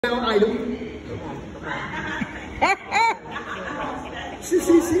item. See,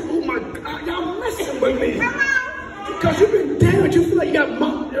 oh my God, y'all messing with me. Because you've been down, you feel like you gotta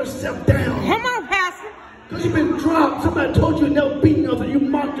mark yourself down. Come on, Pastor. Because you've been dropped. Somebody told you never beaten nothing. You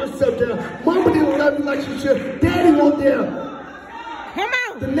marked yourself down. Mama didn't love you like she should. Daddy wasn't there. Come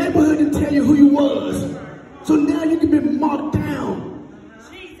on. The neighborhood didn't tell you who you was. So now you can be marked down.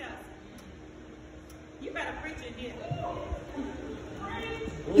 Jesus. You better preach it here.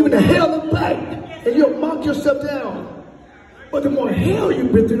 You in the hell of back, and you'll mark yourself down. But the more hell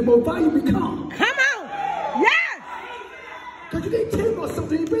you've been through, the more value you become. Come on. Yes. Because you didn't tell me about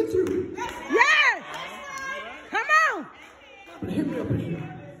something you've been through. Yes. Come on. But hear me up in here.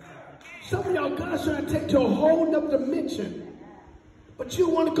 Some of y'all God's trying to take to a whole nother dimension. But you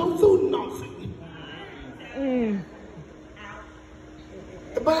want to go through nothing.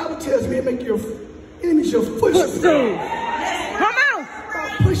 The Bible tells me to make your enemies your footstool. Come on.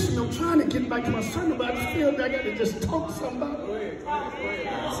 I'm pushing, I'm trying to get back to my sermon, but I just feel like I got to just talk to somebody.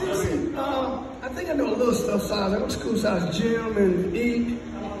 See, I think I know a little stuff size. I know school size gym and eat.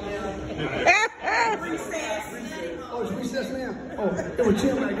 Oh, it's recess now? Oh, it was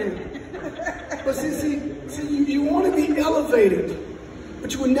gym right there. But see, you want to be elevated,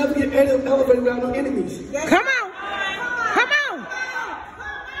 but you will never get elevated without no enemies. Come on. Come on.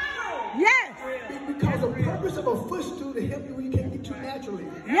 Yes. Because the purpose of a footstool to help you when you can't get to naturally.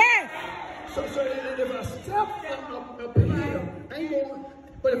 Yes. So if I step up here, I ain't going.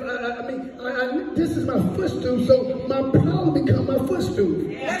 But if this is my footstool, so my problem become my footstool.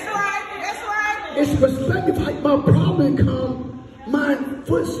 That's right. That's right. It's perspective height. My problem become my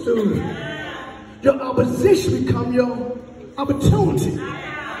footstool. Your opposition become your opportunity.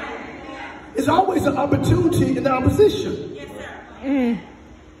 It's always an opportunity in the opposition. Yes, sir.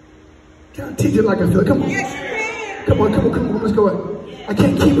 Can I teach it like I feel? Come on. Yes, Come on. Let's go ahead. I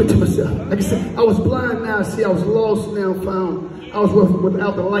can't keep it to myself. Like I said, I was blind, now see, I was lost, now found. I was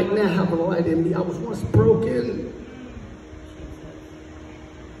without the light, now I have the light in me. I was once broken.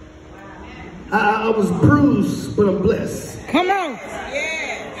 I was bruised, but I'm blessed. Come on.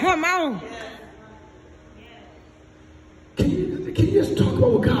 Yeah. Come on. Can you just talk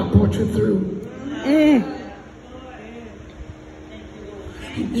about what God brought you through?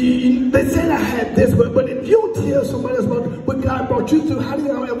 They said I had this, but if you don't tell somebody else about what God brought you through, how do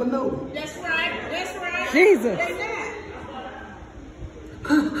y'all ever know? That's right. That's right. Jesus.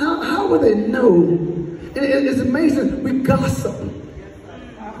 How will they know? And it's amazing. We gossip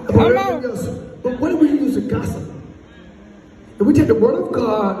about everything else. But what do we use to gossip? If we take the word of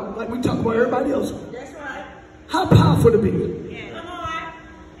God, like we talk about everybody else, That's right. how powerful to be? Yeah. Come on.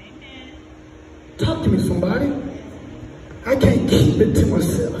 Amen. Talk to me, somebody. I can't keep it to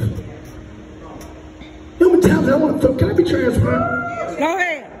myself. You know how many times I want to throw, can I be transparent? Go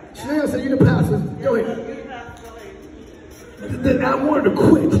ahead. Chanel said, you the pastor. Go ahead. Then I wanted to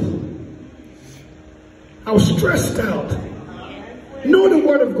quit. I was stressed out. Know the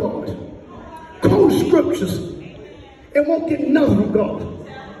word of God. Quote scriptures. And won't get nothing from God.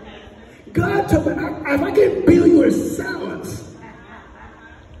 God told me, if I can't build you in silence,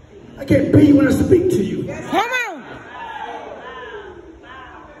 I can't build you when I speak to you. Come on.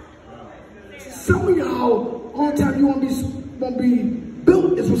 Some of y'all, only time you won't be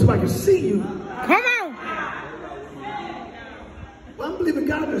built is when somebody can see you. Come on. Well, I'm believing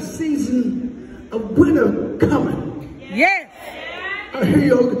God in a season of winter coming. Yes. I hear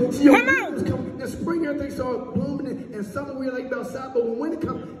you. See, your Come on. winter's coming. In spring, everything starts blooming, and summer we like outside. But when winter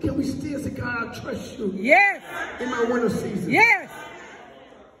comes, can we still say, God, I trust you Yes. in my winter season? Yes.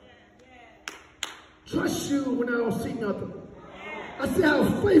 Trust you when I don't see nothing. I see how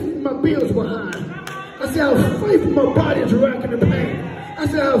faithful my bills behind. I see how faithful my body is racking in pain. I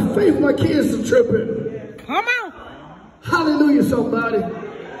see how faithful my kids are tripping. Come on. Hallelujah, somebody.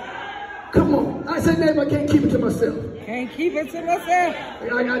 Come on. I say, neighbor, I can't keep it to myself. Can't keep it to myself.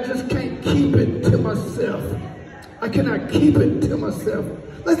 I just can't keep it to myself. I cannot keep it to myself.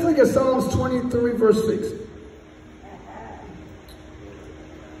 Let's look at Psalms 23, verse 6.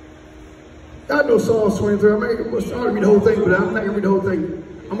 I know Psalms 23. I'm to read the whole thing, but I'm not going to read the whole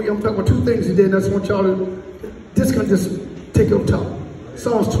thing. I'm talking about two things he did, and I just want y'all to, this can just take up top.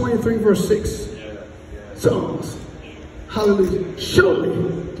 Psalms 23, verse 6. Psalms. Hallelujah.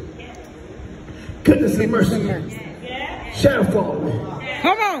 Surely, goodness and mercy shall follow me.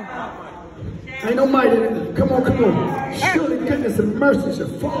 Come on. Ain't no might in it. Come on. Surely goodness and mercy shall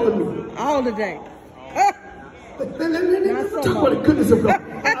follow me. All the day. Let's talk about the goodness of God.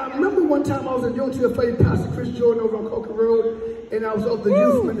 I remember one time I was in Unity of Faith, Pastor Chris Jordan over on Coker Road, and I was over the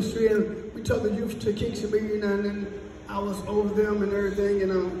youth ministry, and we took the youth to Kingston meeting, and then I was over them and everything,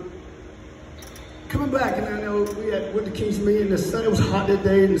 and coming back, and I know we went to King's Meeting, and the sun, it was hot that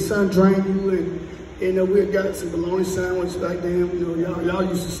day, and the sun drained you, and we had got some bologna sandwiches back then. You know, y'all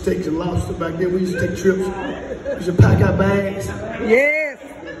used to steaks and lobster back then. We used to take trips. We used to pack our bags. Yes.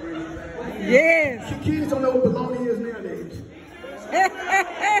 Yes. Kids don't know what bologna is nowadays.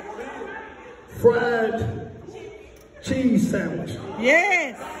 Fried cheese sandwich.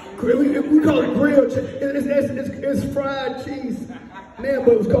 Yes. We call it grilled cheese. It's fried cheese now,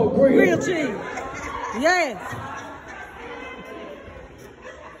 but it was called Grilled cheese. Yes.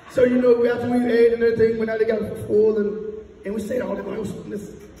 So, you know, after we ate and everything, when they got full, and we stayed all day. The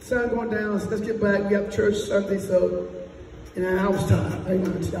sun going down, so let's get back. We have church Sunday, so, and I was tired. I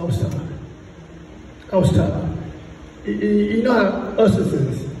was tired. I was tired. You know how us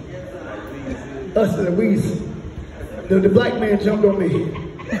is. Us and the black man jumped on me.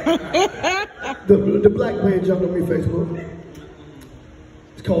 the black man jumped on me Facebook.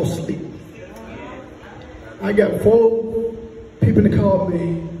 It's called sleep. I got 4 people that called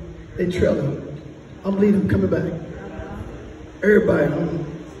me. They trailing. I'm leaving, coming back. Everybody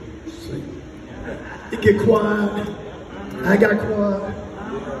sleep. It get quiet. I got quiet.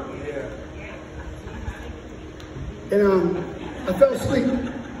 And I fell asleep.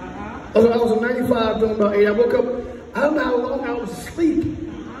 I was on 95 doing about 8. I woke up. I don't know how long I was asleep.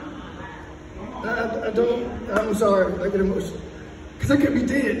 I'm sorry. I get emotional. Because I could be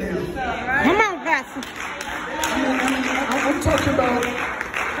dead now. Come on, Pastor. I'm talking about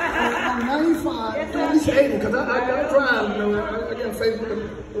 95, at least 80, because I drive, you know. I got faith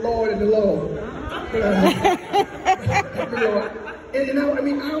with the Lord and the Lord. And I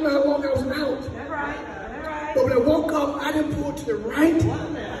don't know how long I was out. But when I woke up, I didn't pull to the right or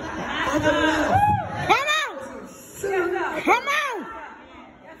the left. Come on. Come on.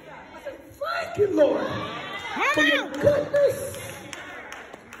 I said, thank you, Lord, for your goodness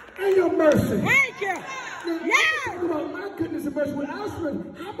and your mercy. Thank you. Yeah. Talking about my goodness and mercy with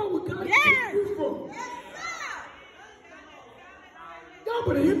Aspen. How about what God keeps you from? Y'all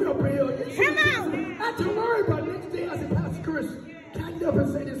better hear me up here. Come on. I told everybody next day, I said, Pastor Chris, can I get up and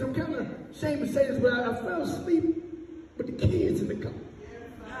say this? I'm kind of ashamed to say this, but I fell asleep with the kids in the car.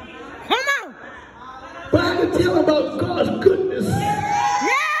 Come on. But I had to tell them about God's goodness.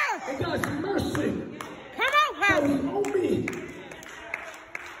 Yeah. And God's mercy. Come on, That Pastor. was on me.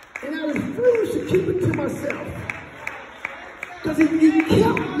 And I refused to keep it to myself. Because he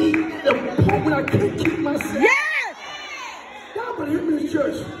kept me at the point when I couldn't keep myself. Yes. Y'all better hear me in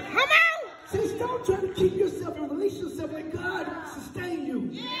church. Come on. See, stop trying to keep yourself and release yourself. Let God sustain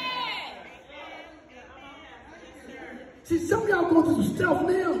you. See, some of y'all going through some stuff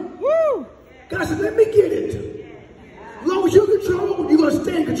now. Woo. God said, let me get it. As long as you're in control, you're going to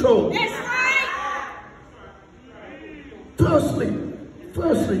stay in control. That's right. Fall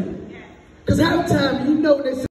asleep. Because half the time, you know they